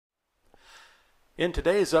In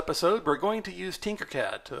today's episode, we're going to use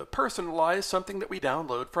TinkerCAD to personalize something that we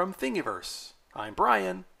download from Thingiverse. I'm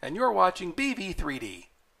Brian, and you're watching BV3D.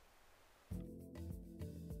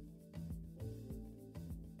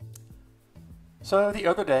 So the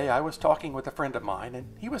other day I was talking with a friend of mine,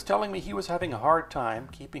 and he was telling me he was having a hard time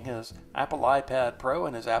keeping his Apple iPad Pro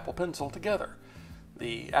and his Apple Pencil together.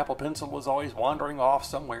 The Apple Pencil was always wandering off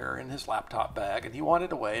somewhere in his laptop bag, and he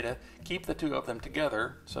wanted a way to keep the two of them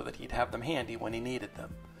together so that he'd have them handy when he needed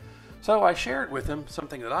them. So I shared with him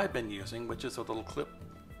something that I've been using, which is a little clip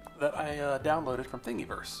that I downloaded from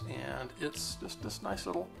Thingiverse. And it's just this nice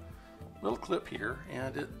little clip here,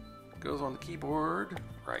 and it goes on the keyboard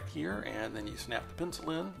right here, and then you snap the pencil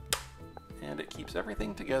in, and it keeps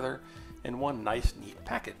everything together in one nice, neat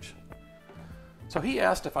package. So he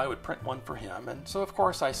asked if I would print one for him, and so of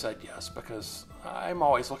course I said yes, because I'm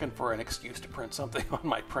always looking for an excuse to print something on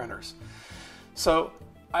my printers. So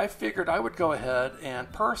I figured I would go ahead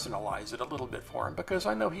and personalize it a little bit for him, because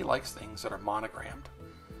I know he likes things that are monogrammed.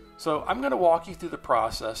 So I'm going to walk you through the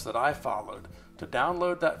process that I followed to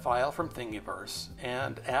download that file from Thingiverse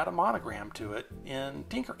and add a monogram to it in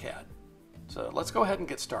TinkerCAD. So let's go ahead and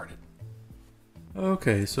get started.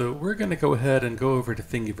 Okay, so we're going to go ahead and go over to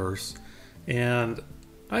Thingiverse. And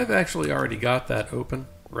I've actually already got that open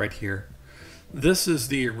right here. This is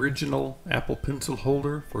the original Apple Pencil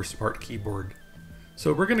holder for Smart Keyboard.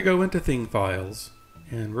 So we're going to go into Thing Files,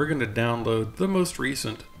 and we're going to download the most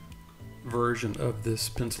recent version of this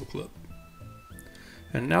pencil clip.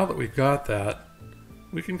 And now that we've got that,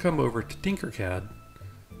 we can come over to TinkerCAD,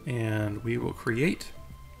 and we will create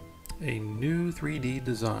a new 3D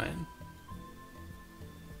design.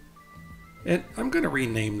 And I'm going to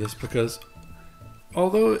rename this because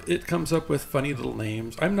although it comes up with funny little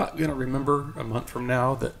names, I'm not going to remember a month from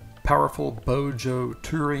now that Powerful Bojo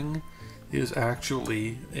Touring is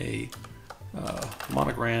actually a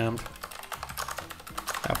monogrammed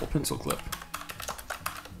Apple Pencil clip.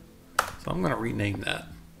 So I'm going to rename that.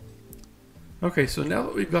 Okay, so now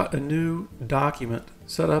that we've got a new document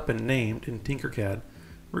set up and named in TinkerCAD,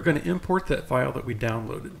 we're going to import that file that we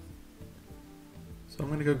downloaded. So I'm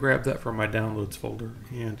going to go grab that from my downloads folder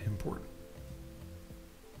and import.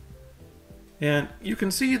 And you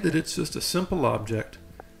can see that it's just a simple object.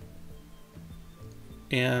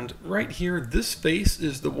 And right here, this face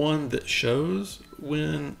is the one that shows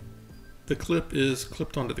when the clip is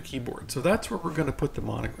clipped onto the keyboard. So that's where we're going to put the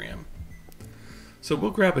monogram. So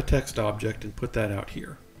we'll grab a text object and put that out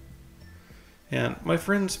here. And my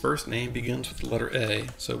friend's first name begins with the letter A,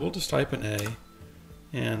 so we'll just type an A,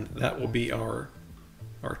 and that will be our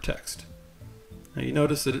text. Now you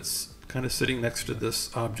notice that it's kind of sitting next to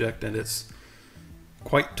this object, and it's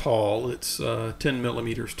quite tall. It's 10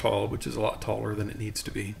 millimeters tall, which is a lot taller than it needs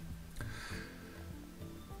to be.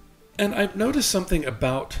 And I've noticed something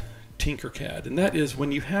about TinkerCAD, and that is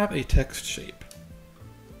when you have a text shape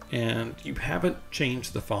and you haven't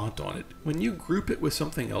changed the font on it, when you group it with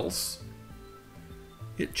something else,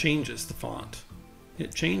 it changes the font.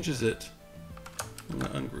 It changes it, I'm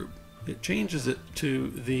going to ungroup. It changes it to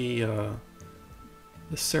the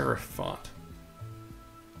serif font.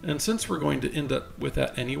 And since we're going to end up with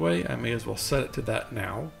that anyway, I may as well set it to that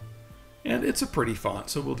now. And it's a pretty font,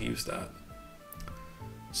 so we'll use that.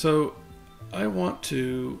 So I want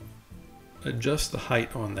to adjust the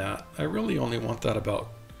height on that. I really only want that about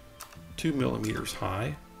 2 millimeters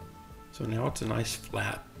high. So now it's a nice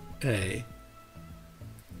flat A.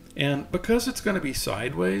 And because it's going to be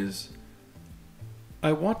sideways,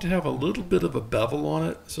 I want to have a little bit of a bevel on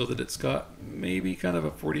it so that it's got maybe kind of a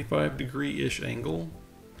 45-degree-ish angle.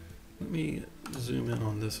 Let me zoom in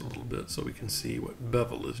on this a little bit so we can see what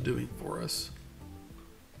bevel is doing for us.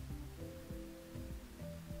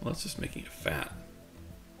 Well, that's just making it fat.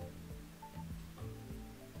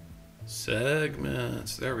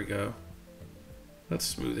 Segments, there we go. That's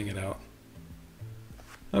smoothing it out.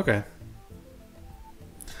 Okay.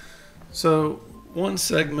 So one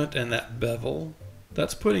segment and that bevel,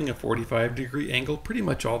 that's putting a 45-degree angle pretty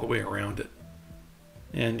much all the way around it.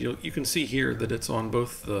 And you can see here that it's on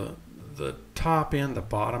both the top and the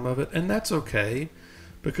bottom of it, and that's okay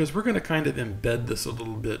because we're going to kind of embed this a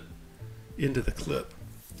little bit into the clip.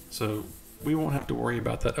 So we won't have to worry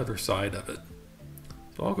about that other side of it.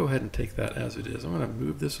 So I'll go ahead and take that as it is. I'm going to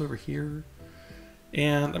move this over here,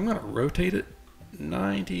 and I'm going to rotate it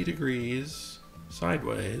 90 degrees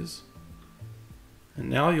sideways.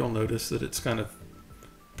 And now you'll notice that it's kind of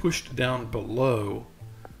pushed down below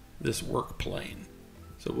this work plane.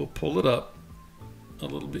 So we'll pull it up a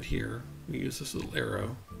little bit here. We use this little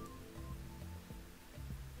arrow.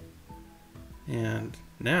 And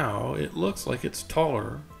now it looks like it's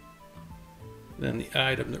taller than the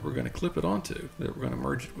item that we're going to clip it onto, that we're going to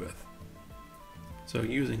merge it with. So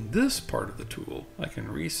using this part of the tool, I can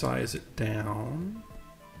resize it down.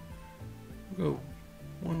 Go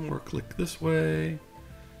one more click this way,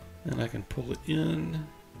 and I can pull it in.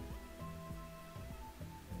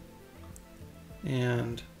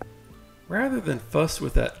 And rather than fuss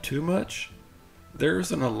with that too much,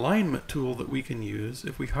 there's an alignment tool that we can use.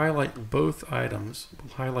 If we highlight both items,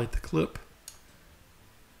 we'll highlight the clip,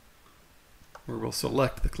 where we'll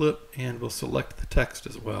select the clip and we'll select the text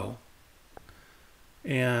as well.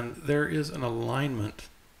 And there is an alignment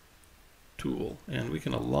tool, and we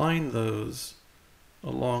can align those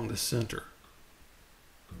along the center.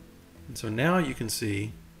 And so now you can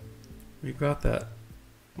see we've got that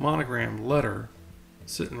monogram letter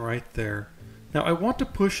sitting right there. Now I want to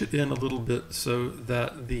push it in a little bit so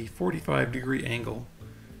that the 45-degree angle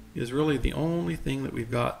is really the only thing that we've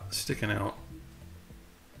got sticking out.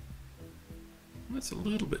 That's a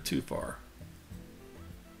little bit too far.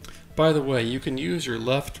 By the way, you can use your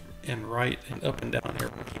left and right and up and down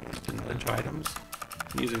arrow keys to nudge items,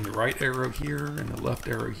 using the right arrow here and the left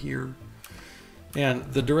arrow here. And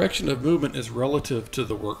the direction of movement is relative to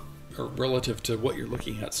the work, or relative to what you're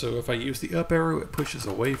looking at. So if I use the up arrow, it pushes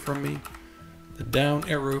away from me. The down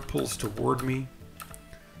arrow pulls toward me.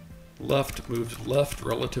 Left moves left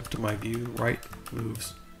relative to my view. Right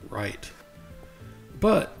moves right.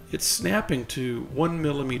 But it's snapping to 1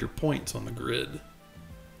 millimeter points on the grid.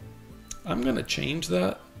 I'm going to change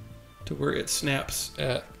that to where it snaps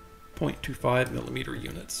at 0.25 millimeter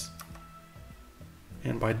units.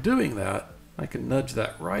 And by doing that, I can nudge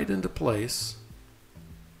that right into place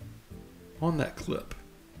on that clip.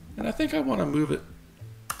 And I think I want to move it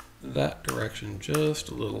that direction just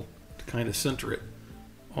a little to kind of center it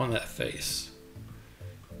on that face.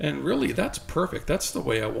 And really, that's perfect. That's the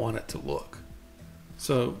way I want it to look.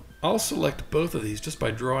 So I'll select both of these just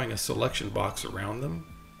by drawing a selection box around them.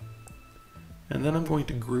 And then I'm going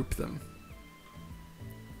to group them.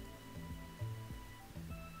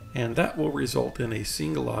 And that will result in a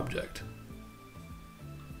single object.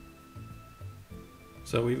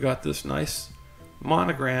 So we've got this nice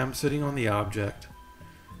monogram sitting on the object.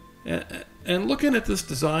 And looking at this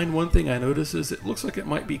design, one thing I notice is it looks like it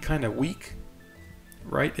might be kind of weak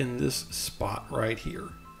right in this spot right here.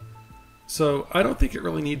 So I don't think it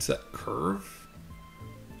really needs that curve.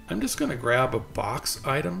 I'm just going to grab a box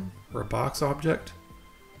item or a box object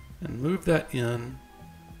and move that in,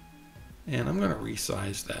 and I'm going to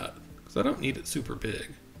resize that because I don't need it super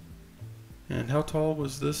big. And how tall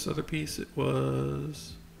was this other piece? It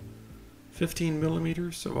was 15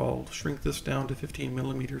 millimeters, so I'll shrink this down to 15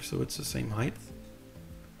 millimeters so it's the same height.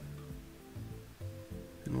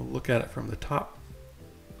 And we'll look at it from the top.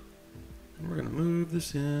 And we're going to move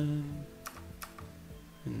this in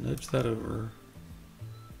and nudge that over.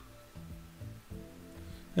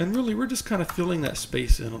 And really, we're just kind of filling that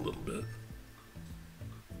space in a little bit.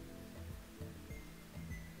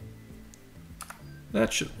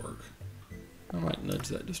 That should work. I might nudge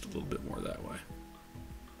that just a little bit more that way.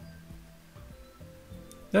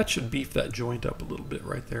 That should beef that joint up a little bit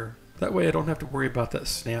right there. That way I don't have to worry about that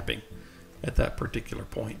snapping at that particular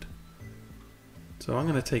point. So I'm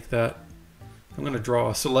going to take that, I'm going to draw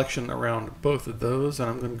a selection around both of those, and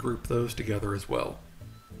I'm going to group those together as well.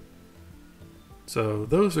 So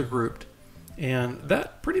those are grouped, and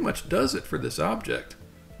that pretty much does it for this object.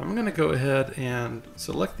 I'm going to go ahead and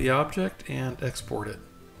select the object and export it.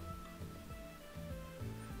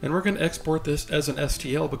 And we're going to export this as an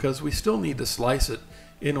STL because we still need to slice it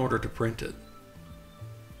in order to print it.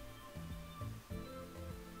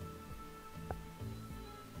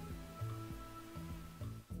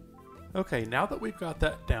 Okay, now that we've got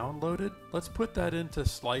that downloaded, let's put that into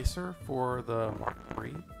Slicer for the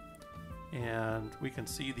marquetry. And we can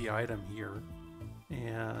see the item here.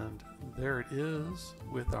 And there it is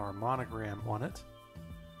with our monogram on it.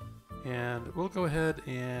 And we'll go ahead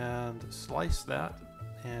and slice that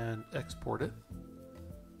and export it.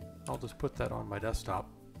 I'll just put that on my desktop.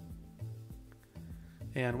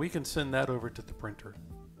 And we can send that over to the printer.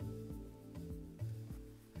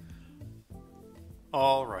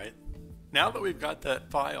 All right. Now that we've got that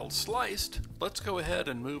file sliced, let's go ahead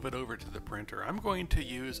and move it over to the printer. I'm going to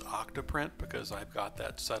use Octoprint because I've got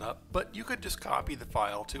that set up, but you could just copy the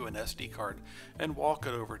file to an SD card and walk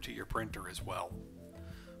it over to your printer as well.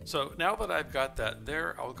 So now that I've got that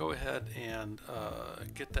there, I'll go ahead and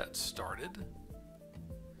get that started.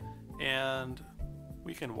 And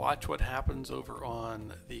we can watch what happens over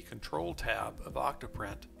on the Control tab of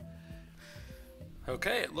Octoprint.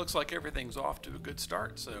 Okay, it looks like everything's off to a good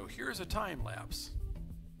start, so here's a time lapse.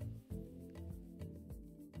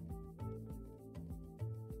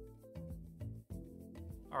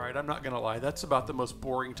 All right, I'm not going to lie. That's about the most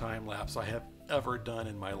boring time lapse I have ever done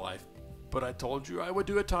in my life. But I told you I would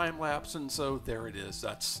do a time lapse, and so there it is.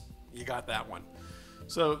 You got that one.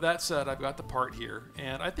 So that said, I've got the part here,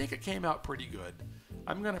 and I think it came out pretty good.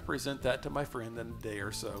 I'm going to present that to my friend in a day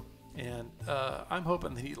or so, and I'm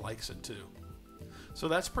hoping that he likes it too. So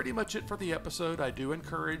that's pretty much it for the episode. I do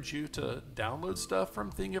encourage you to download stuff from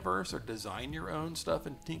Thingiverse or design your own stuff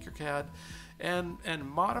in TinkerCAD and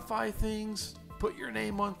modify things, put your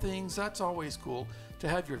name on things. That's always cool to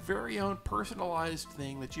have your very own personalized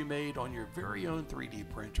thing that you made on your very own 3D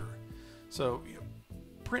printer. So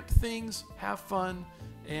print things, have fun,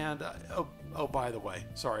 and oh, by the way,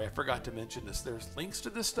 sorry, I forgot to mention this. There's links to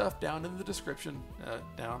this stuff down in the description,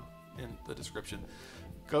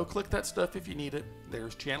 Go click that stuff if you need it.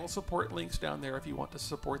 There's channel support links down there if you want to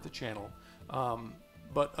support the channel.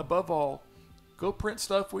 But above all, go print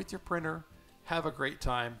stuff with your printer. Have a great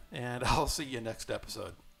time, and I'll see you next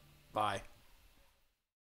episode. Bye.